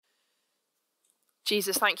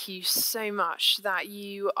Jesus, thank you so much that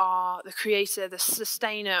you are the creator, the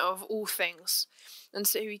sustainer of all things. And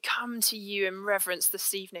so we come to you in reverence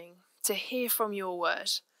this evening to hear from your word.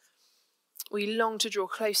 We long to draw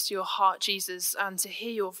close to your heart, Jesus, and to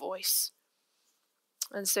hear your voice.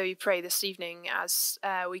 And so we pray this evening as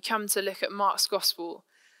we come to look at Mark's gospel,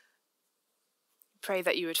 pray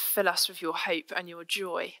that you would fill us with your hope and your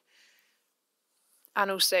joy, and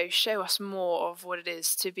also show us more of what it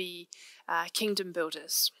is to be kingdom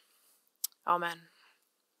builders. Amen.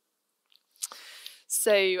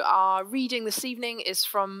 So our reading this evening is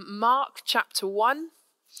from Mark chapter 1,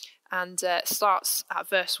 and starts at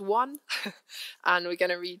verse 1, and we're going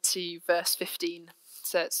to read to verse 15.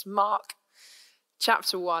 So it's Mark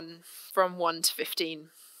chapter 1, from 1 to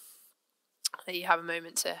 15. You have a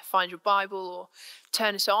moment to find your Bible or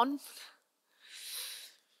turn it on.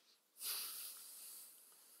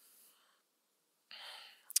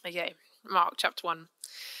 Okay, Mark chapter 1.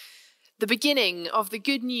 The beginning of the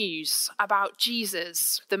good news about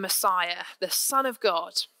Jesus, the Messiah, the Son of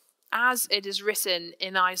God, as it is written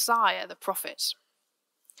in Isaiah the prophet.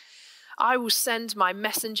 I will send my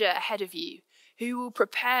messenger ahead of you, who will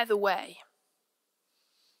prepare the way.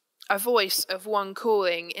 A voice of one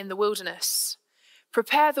calling in the wilderness,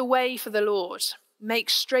 prepare the way for the Lord, make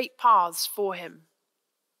straight paths for him.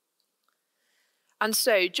 And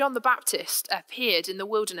so John the Baptist appeared in the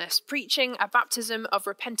wilderness, preaching a baptism of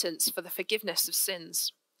repentance for the forgiveness of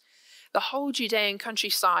sins. The whole Judean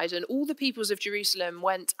countryside and all the peoples of Jerusalem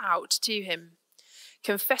went out to him.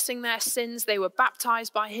 Confessing their sins, they were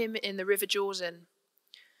baptized by him in the river Jordan.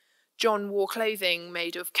 John wore clothing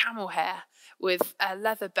made of camel hair, with a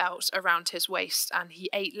leather belt around his waist, and he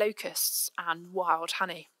ate locusts and wild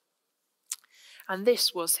honey. And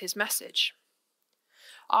this was his message.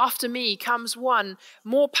 After me comes one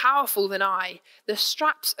more powerful than I, the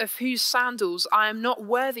straps of whose sandals I am not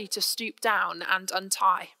worthy to stoop down and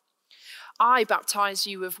untie. I baptize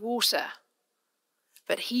you with water,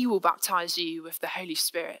 but he will baptize you with the Holy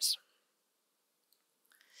Spirit.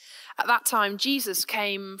 At that time, Jesus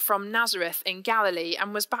came from Nazareth in Galilee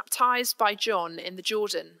and was baptized by John in the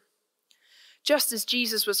Jordan. Just as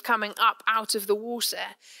Jesus was coming up out of the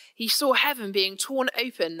water, he saw heaven being torn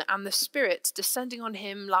open and the Spirit descending on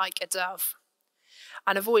him like a dove.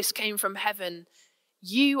 And a voice came from heaven,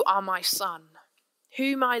 "You are my Son,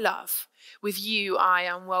 whom I love. With you I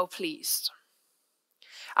am well pleased."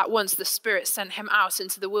 At once the Spirit sent him out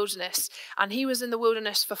into the wilderness, and he was in the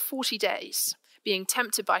wilderness for 40 days, being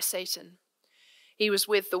tempted by Satan. He was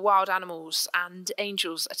with the wild animals, and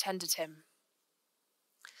angels attended him.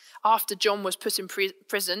 After John was put in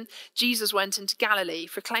prison, Jesus went into Galilee,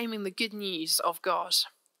 proclaiming the good news of God.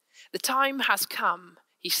 The time has come,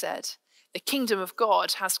 he said. The kingdom of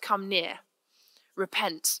God has come near.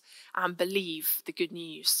 Repent and believe the good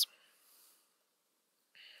news.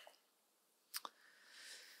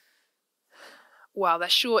 Well, there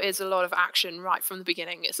sure is a lot of action right from the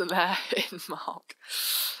beginning, isn't there, in Mark?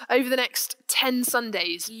 Over the next 10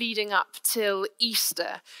 Sundays leading up till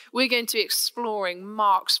Easter, we're going to be exploring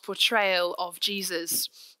Mark's portrayal of Jesus,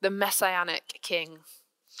 the Messianic King.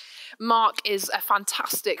 Mark is a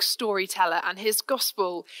fantastic storyteller, and his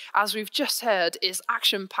gospel, as we've just heard, is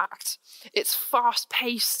action-packed. It's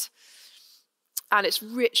fast-paced, and it's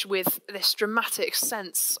rich with this dramatic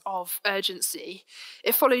sense of urgency.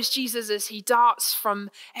 It follows Jesus as he darts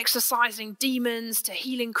from exorcising demons to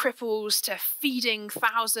healing cripples to feeding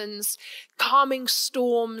thousands, calming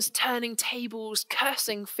storms, turning tables,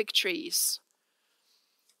 cursing fig trees.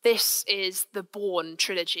 This is the Bourne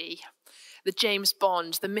trilogy, the James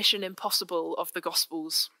Bond, the Mission Impossible of the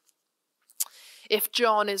Gospels. If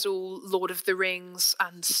John is all Lord of the Rings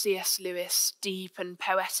and C.S. Lewis, deep and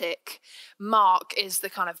poetic, Mark is the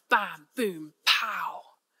kind of bam, boom, pow,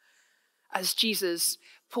 as Jesus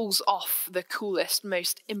pulls off the coolest,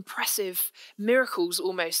 most impressive miracles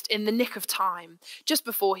almost in the nick of time, just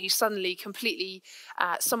before he's suddenly completely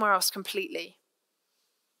somewhere else completely.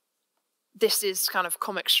 This is kind of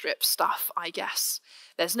comic strip stuff, I guess.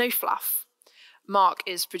 There's no fluff. Mark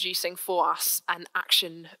is producing for us an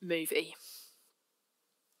action movie.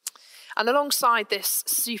 And alongside this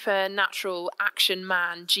supernatural action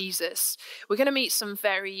man, Jesus, we're going to meet some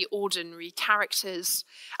very ordinary characters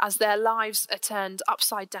as their lives are turned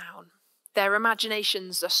upside down. Their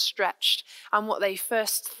imaginations are stretched, and what they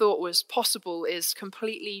first thought was possible is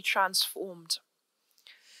completely transformed.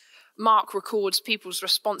 Mark records people's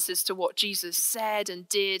responses to what Jesus said and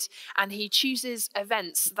did, and he chooses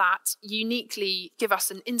events that uniquely give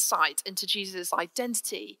us an insight into Jesus'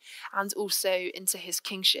 identity and also into his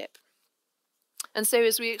kingship. And so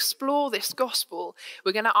as we explore this gospel,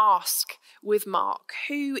 we're going to ask, with Mark.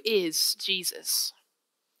 Who is Jesus?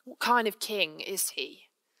 What kind of king is he?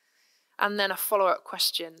 And then a follow-up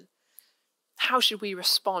question. How should we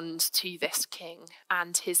respond to this king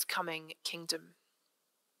and his coming kingdom?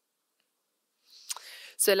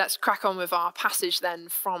 So let's crack on with our passage then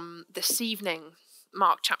from this evening,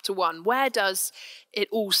 Mark chapter 1. Where does it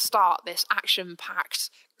all start, this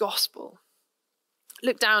action-packed gospel?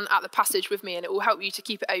 Look down at the passage with me and it will help you to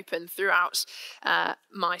keep it open throughout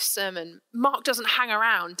my sermon. Mark doesn't hang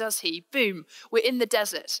around, does he? Boom, we're in the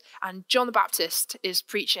desert and John the Baptist is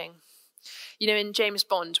preaching. You know, in James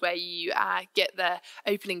Bond, where you get the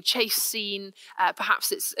opening chase scene,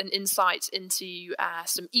 perhaps it's an insight into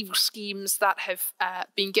some evil schemes that have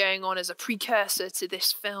been going on as a precursor to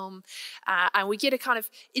this film. And we get a kind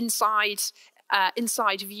of inside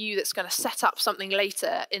view that's going to set up something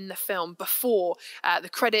later in the film before the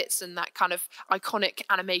credits and that kind of iconic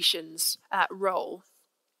animations roll.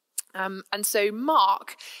 And so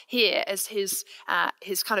Mark here, as his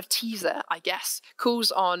kind of teaser, I guess,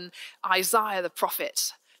 calls on Isaiah the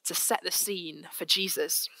prophet to set the scene for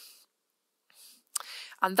Jesus.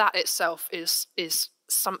 And that itself is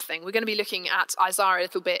something. We're going to be looking at Isaiah a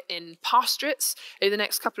little bit in pastorates over the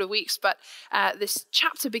next couple of weeks, but this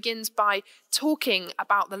chapter begins by talking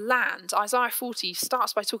about the land. Isaiah 40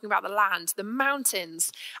 starts by talking about the land, the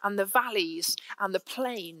mountains and the valleys and the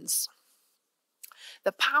plains.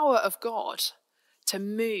 The power of God to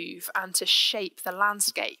move and to shape the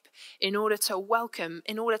landscape in order to welcome,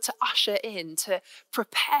 in order to usher in, to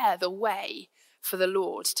prepare the way for the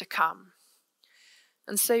Lord to come.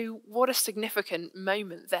 And so what a significant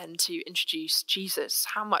moment then to introduce Jesus.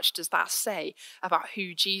 How much does that say about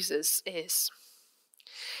who Jesus is?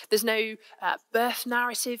 There's no birth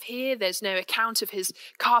narrative here. There's no account of his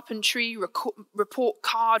carpentry report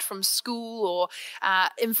card from school or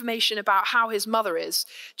information about how his mother is.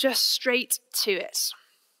 Just straight to it.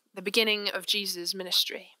 The beginning of Jesus'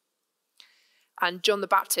 ministry. And John the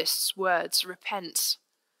Baptist's words, repent.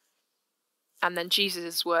 And then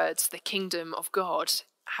Jesus' words, the kingdom of God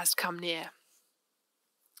has come near.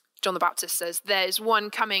 John the Baptist says, there is one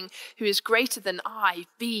coming who is greater than I.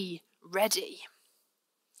 Be ready.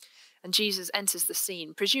 And Jesus enters the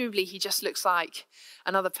scene. Presumably he just looks like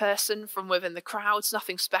another person from within the crowds,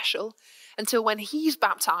 nothing special, until when he's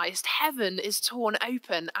baptized, heaven is torn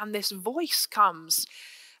open and this voice comes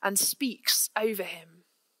and speaks over him.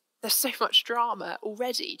 There's so much drama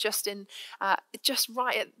already, just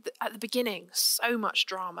right at the beginning, so much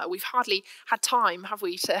drama. We've hardly had time, have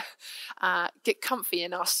we, to get comfy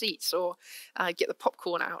in our seats or get the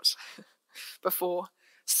popcorn out before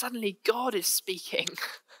suddenly God is speaking.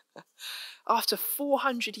 After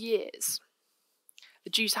 400 years, the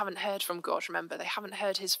Jews haven't heard from God, remember, they haven't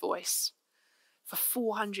heard his voice for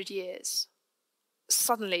 400 years.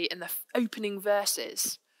 Suddenly, in the opening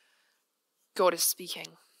verses, God is speaking.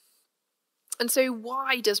 And so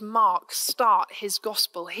why does Mark start his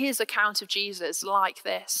gospel, his account of Jesus, like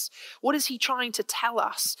this? What is he trying to tell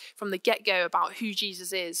us from the get-go about who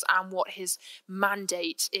Jesus is and what his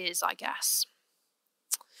mandate is, I guess?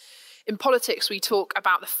 In politics, we talk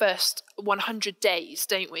about the first 100 days,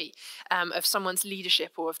 don't we, of someone's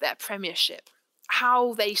leadership or of their premiership.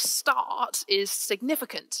 How they start is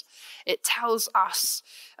significant. It tells us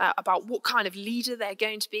about what kind of leader they're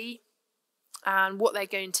going to be and what they're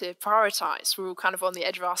going to prioritize. We're all kind of on the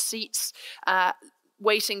edge of our seats,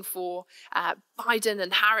 waiting for Biden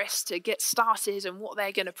and Harris to get started and what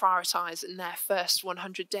they're going to prioritize in their first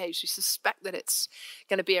 100 days. We suspect that it's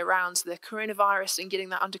going to be around the coronavirus and getting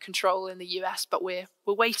that under control in the US, but we're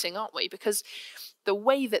waiting, aren't we? Because the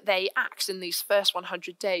way that they act in these first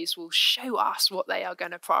 100 days will show us what they are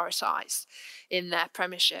going to prioritize in their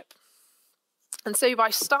premiership. And so by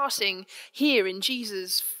starting here in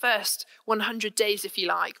Jesus' first 100 days, if you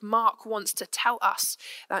like, Mark wants to tell us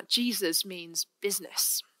that Jesus means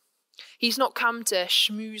business. He's not come to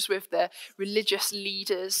schmooze with the religious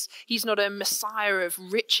leaders. He's not a messiah of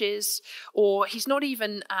riches, or he's not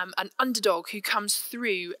even an underdog who comes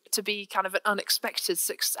through to be kind of an unexpected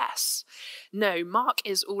success. No, Mark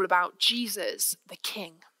is all about Jesus, the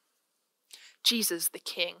King. Jesus, the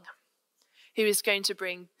King, who is going to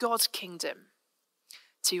bring God's kingdom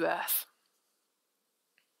to earth.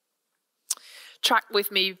 Track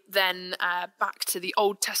with me then back to the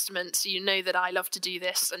Old Testament. So you know that I love to do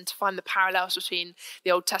this and to find the parallels between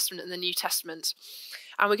the Old Testament and the New Testament.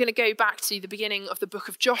 And we're going to go back to the beginning of the book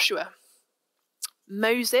of Joshua.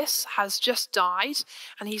 Moses has just died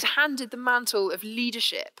and he's handed the mantle of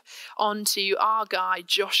leadership onto our guy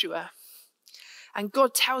Joshua. And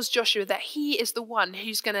God tells Joshua that he is the one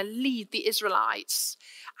who's going to lead the Israelites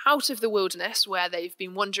out of the wilderness where they've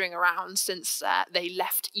been wandering around since they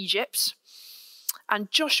left Egypt.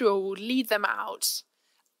 And Joshua will lead them out,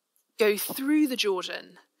 go through the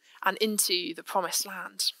Jordan and into the promised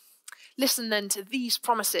land. Listen then to these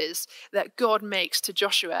promises that God makes to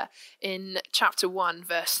Joshua in chapter 1,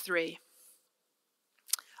 verse 3.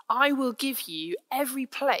 I will give you every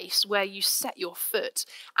place where you set your foot,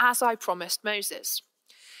 as I promised Moses.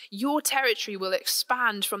 Your territory will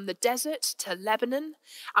expand from the desert to Lebanon,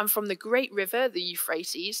 and from the great river, the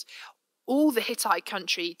Euphrates, all the Hittite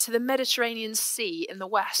country, to the Mediterranean Sea in the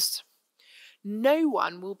west. No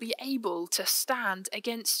one will be able to stand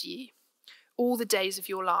against you all the days of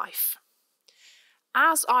your life.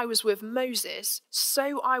 As I was with Moses,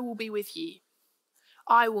 so I will be with you.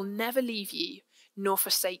 I will never leave you nor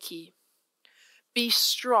forsake you. Be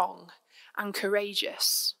strong and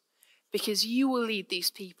courageous, because you will lead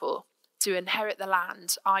these people to inherit the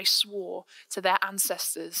land I swore to their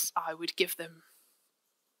ancestors I would give them.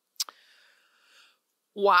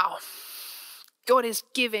 Wow. God is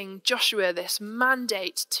giving Joshua this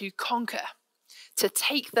mandate to conquer, to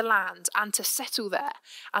take the land and to settle there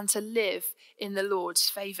and to live in the Lord's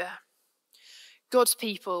favour. God's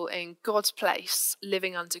people in God's place,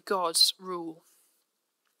 living under God's rule.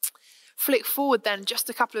 Flick forward then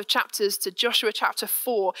just a couple of chapters to Joshua chapter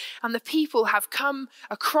 4, and the people have come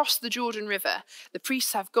across the Jordan River. The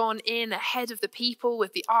priests have gone in ahead of the people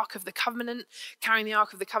with the Ark of the Covenant, carrying the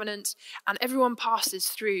Ark of the Covenant, and everyone passes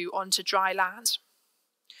through onto dry land.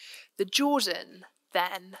 The Jordan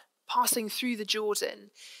then, passing through the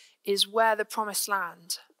Jordan, is where the promised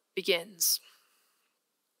land begins.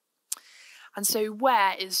 And so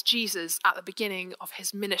where is Jesus at the beginning of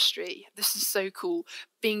his ministry? This is so cool.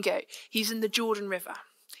 Bingo. He's in the Jordan River.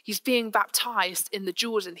 He's being baptized in the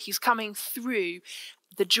Jordan. He's coming through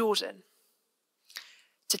the Jordan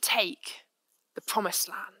to take the promised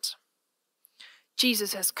land.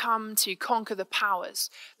 Jesus has come to conquer the powers,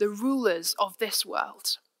 the rulers of this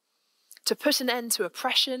world, to put an end to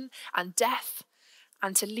oppression and death,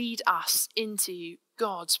 and to lead us into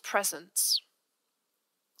God's presence.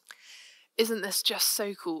 Isn't this just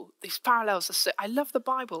so cool? These parallels are so... I love the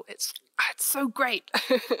Bible. It's so great.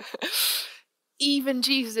 Even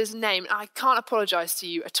Jesus' name, I can't apologize to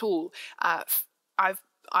you at all.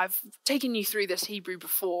 I've taken you through this Hebrew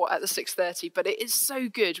before at the 6:30, but it is so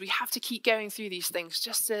good. We have to keep going through these things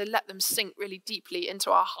just to let them sink really deeply into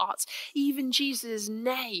our hearts. Even Jesus'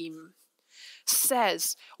 name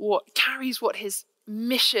carries what his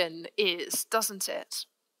mission is, doesn't it?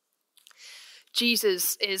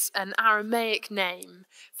 Jesus is an Aramaic name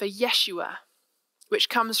for Yeshua, which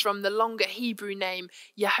comes from the longer Hebrew name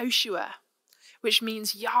Yehoshua, which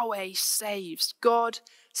means Yahweh saves, God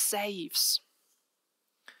saves.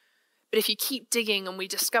 But if you keep digging, and we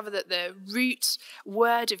discover that the root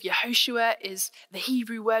word of Yehoshua is the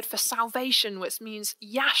Hebrew word for salvation, which means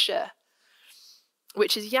Yasha,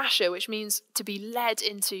 which means to be led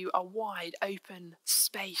into a wide open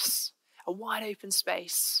space,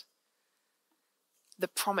 the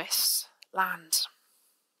promised land.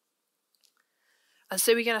 And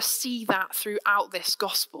so we're going to see that throughout this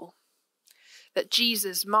gospel, that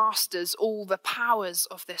Jesus masters all the powers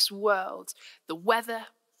of this world, the weather,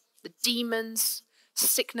 the demons,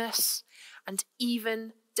 sickness, and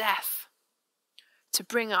even death, to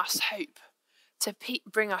bring us hope, to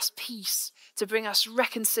bring us peace, to bring us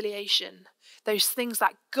reconciliation, those things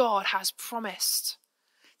that God has promised,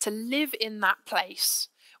 to live in that place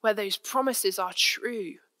where those promises are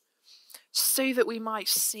true, so that we might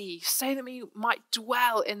see, so that we might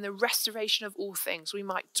dwell in the restoration of all things. We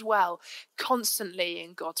might dwell constantly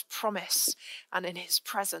in God's promise and in his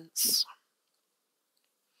presence.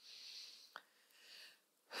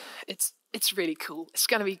 It's really cool. It's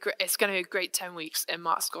going to be great. It's going to be a great 10 weeks in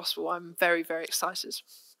Mark's Gospel. I'm very, very excited.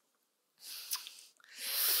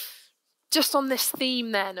 Just on this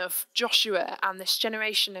theme then of Joshua and this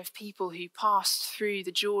generation of people who passed through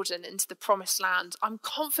the Jordan into the promised land, I'm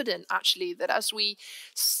confident actually that as we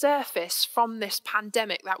surface from this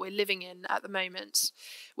pandemic that we're living in at the moment,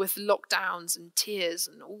 with lockdowns and tears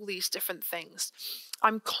and all these different things,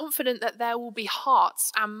 I'm confident that there will be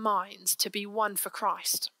hearts and minds to be won for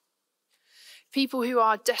Christ. People who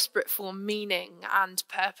are desperate for meaning and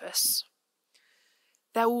purpose.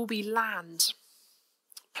 There will be land,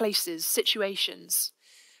 places, situations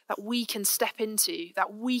that we can step into,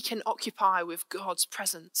 that we can occupy with God's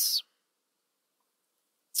presence.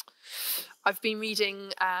 I've been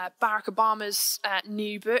reading Barack Obama's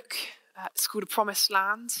new book. It's called A Promised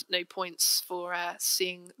Land. No points for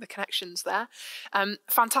seeing the connections there.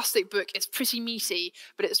 Fantastic book. It's pretty meaty,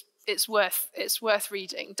 but it's it's worth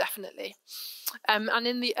reading, definitely. And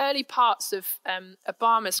in the early parts of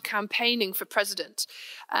Obama's campaigning for president,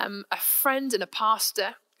 a friend and a pastor,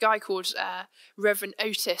 a guy called Reverend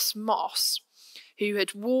Otis Moss, who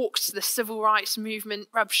had walked the civil rights movement,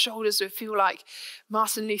 rubbed shoulders with people like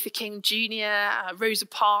Martin Luther King Jr., Rosa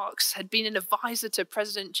Parks, had been an advisor to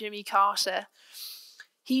President Jimmy Carter.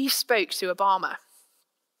 He spoke to Obama,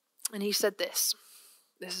 and he said this.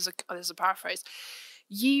 This is a paraphrase.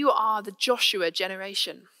 "You are the Joshua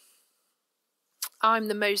generation. I'm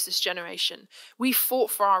the Moses generation. We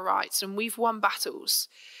fought for our rights and we've won battles.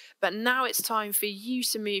 But now it's time for you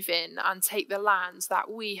to move in and take the lands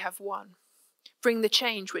that we have won. Bring the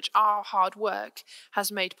change which our hard work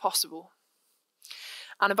has made possible."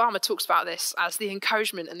 And Obama talks about this as the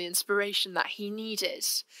encouragement and the inspiration that he needed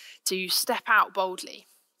to step out boldly,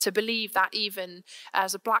 to believe that even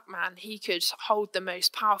as a black man, he could hold the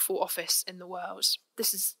most powerful office in the world.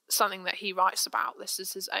 This is something that he writes about. This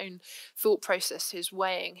is his own thought process, his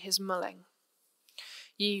weighing, his mulling.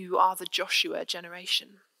 You are the Joshua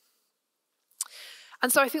generation.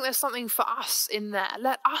 And so I think there's something for us in there.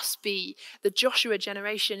 Let us be the Joshua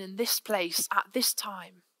generation in this place at this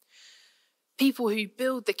time. People who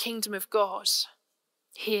build the kingdom of God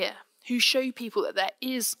here, who show people that there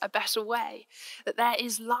is a better way, that there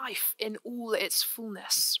is life in all its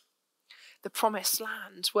fullness. The promised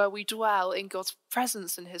land where we dwell in God's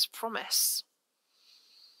presence and his promise.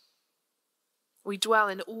 We dwell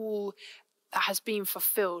in all that has been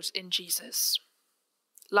fulfilled in Jesus.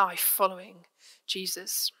 Life following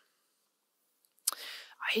Jesus.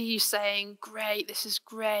 I hear you saying, great, this is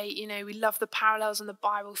great. We love the parallels in the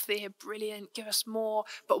Bible, Thea, brilliant, give us more.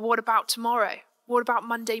 But what about tomorrow? What about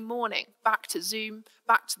Monday morning? Back to Zoom,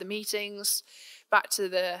 back to the meetings, back to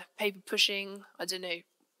the paper pushing, I don't know,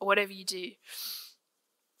 or whatever you do.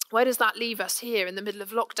 Where does that leave us here in the middle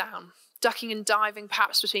of lockdown? Ducking and diving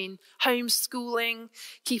perhaps between homeschooling,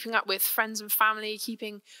 keeping up with friends and family,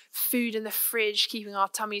 keeping food in the fridge, keeping our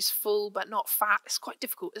tummies full but not fat. It's quite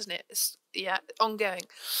difficult, isn't it? It's ongoing.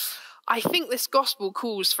 I think this gospel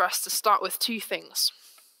calls for us to start with two things.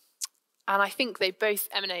 And I think they both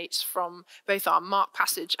emanate from both our Mark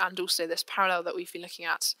passage and also this parallel that we've been looking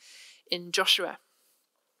at in Joshua.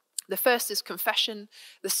 The first is confession.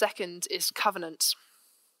 The second is covenant.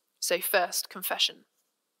 So first, confession.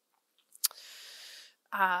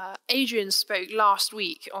 Adrian spoke last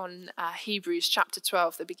week on Hebrews chapter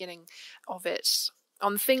 12, the beginning of it,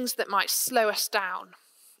 on things that might slow us down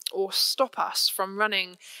or stop us from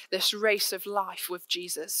running this race of life with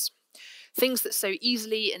Jesus. Things that so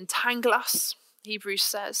easily entangle us, Hebrews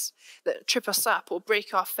says, that trip us up or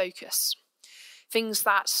break our focus. Things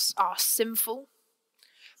that are sinful,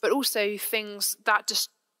 but also things that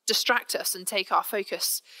distract us and take our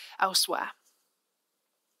focus elsewhere.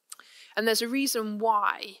 And there's a reason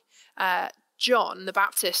why John the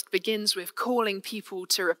Baptist begins with calling people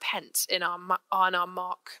to repent in our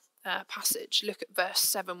Mark passage. Look at verse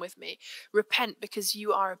 7 with me. Repent because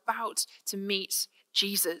you are about to meet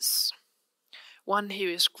Jesus, one who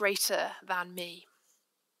is greater than me.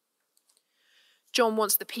 John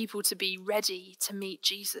wants the people to be ready to meet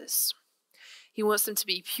Jesus. He wants them to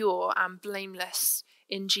be pure and blameless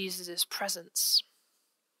in Jesus' presence.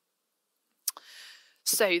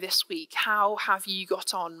 So this week, how have you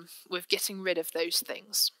got on with getting rid of those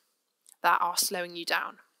things that are slowing you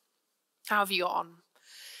down? How have you got on?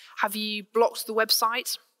 Have you blocked the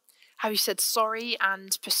website? Have you said sorry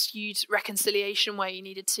and pursued reconciliation where you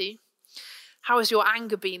needed to? How has your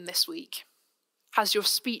anger been this week? Has your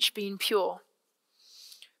speech been pure?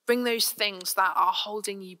 Bring those things that are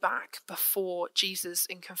holding you back before Jesus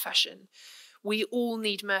in confession. We all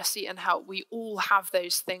need mercy and help. We all have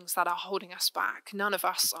those things that are holding us back. None of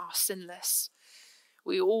us are sinless.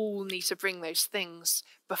 We all need to bring those things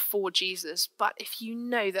before Jesus. But if you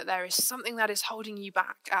know that there is something that is holding you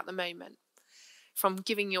back at the moment from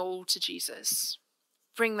giving your all to Jesus,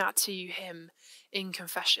 bring that to him in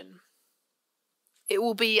confession. It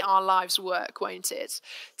will be our life's work, won't it,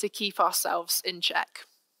 to keep ourselves in check.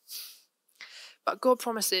 But God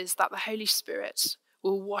promises that the Holy Spirit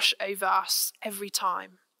will wash over us every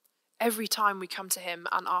time we come to him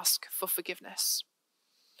and ask for forgiveness.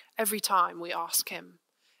 Every time we ask him,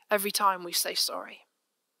 every time we say sorry.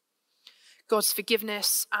 God's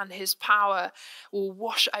forgiveness and his power will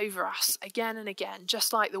wash over us again and again,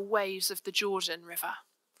 just like the waves of the Jordan River.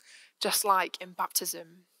 Just like in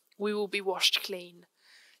baptism, we will be washed clean.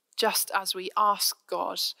 Just as we ask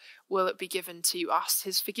God, will it be given to us.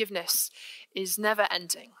 His forgiveness is never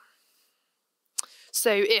ending.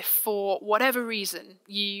 So if for whatever reason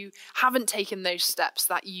you haven't taken those steps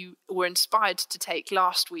that you were inspired to take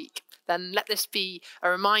last week, then let this be a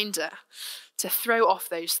reminder to throw off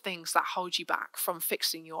those things that hold you back from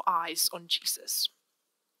fixing your eyes on Jesus.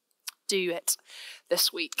 Do it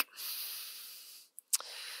this week.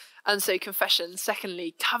 And so confession.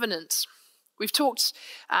 Secondly, covenant. We've talked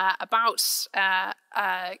about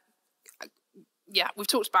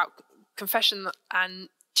confession, and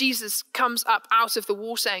Jesus comes up out of the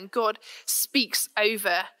water and God speaks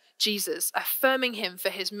over Jesus, affirming him for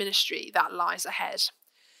his ministry that lies ahead.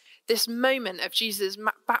 This moment of Jesus'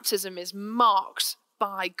 baptism is marked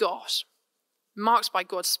by God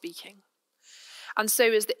speaking. And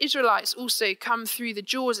so as the Israelites also come through the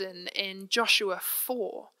Jordan in Joshua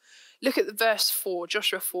 4, look at the verse 4,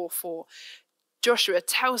 Joshua 4:4. Joshua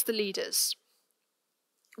tells the leaders,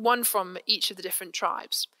 one from each of the different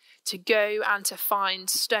tribes, to go and to find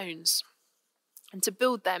stones and to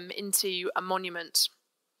build them into a monument,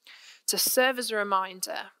 to serve as a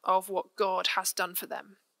reminder of what God has done for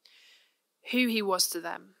them, who he was to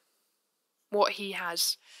them, what he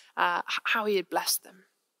has, how he had blessed them,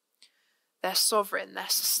 their sovereign, their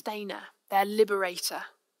sustainer, their liberator.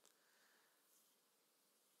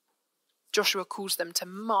 Joshua calls them to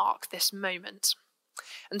mark this moment.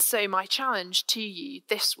 And so my challenge to you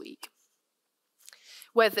this week,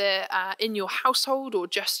 whether in your household or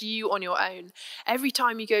just you on your own, every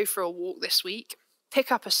time you go for a walk this week,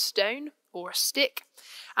 pick up a stone or a stick,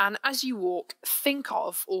 and as you walk, think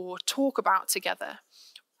of or talk about together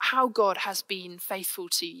how God has been faithful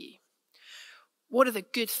to you. What are the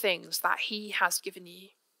good things that he has given you?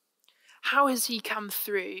 How has he come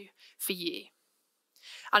through for you?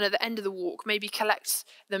 And at the end of the walk, maybe collect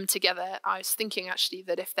them together. I was thinking actually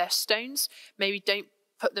that if they're stones, maybe don't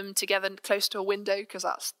put them together close to a window, because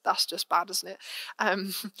that's just bad, isn't it?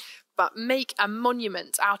 But make a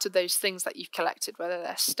monument out of those things that you've collected, whether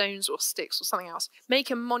they're stones or sticks or something else. Make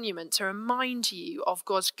a monument to remind you of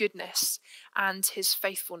God's goodness and his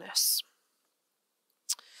faithfulness.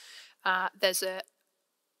 There's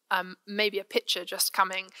maybe a picture just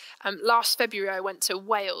coming. Last February, I went to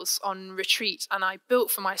Wales on retreat, and I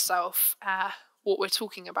built for myself what we're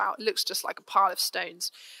talking about. It looks just like a pile of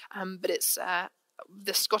stones, but it's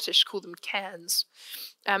the Scottish call them cairns.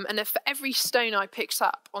 And if for every stone I picked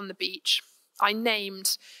up on the beach, I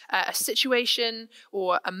named a situation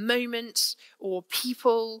or a moment or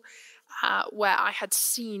people where I had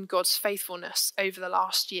seen God's faithfulness over the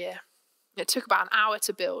last year. It took about an hour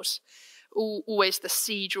to build. Always the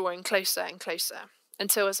sea drawing closer and closer,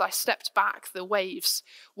 until as I stepped back, the waves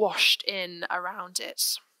washed in around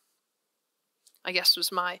it. I guess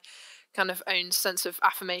was my kind of own sense of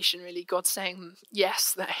affirmation, really. God saying,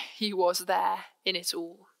 yes, that he was there in it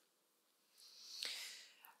all.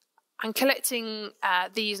 And collecting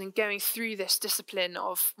these and going through this discipline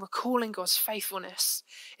of recalling God's faithfulness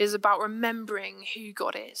is about remembering who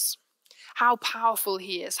God is. How powerful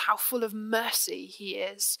he is, how full of mercy he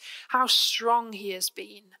is, how strong he has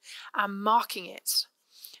been, and marking it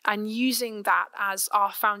and using that as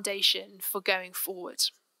our foundation for going forward.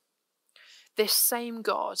 This same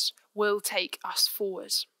God will take us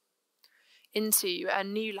forward into a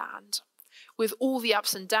new land with all the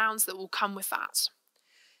ups and downs that will come with that.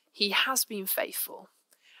 He has been faithful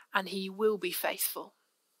and he will be faithful.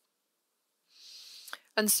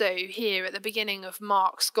 And so here at the beginning of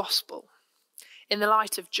Mark's gospel, in the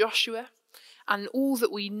light of Joshua and all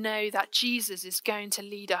that we know that Jesus is going to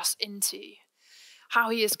lead us into, how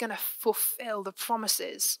he is going to fulfill the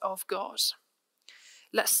promises of God.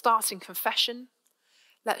 Let's start in confession.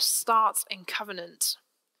 Let's start in covenant,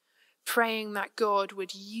 praying that God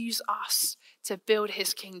would use us to build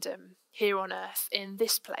his kingdom here on earth, in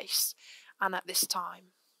this place and at this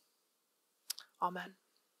time. Amen.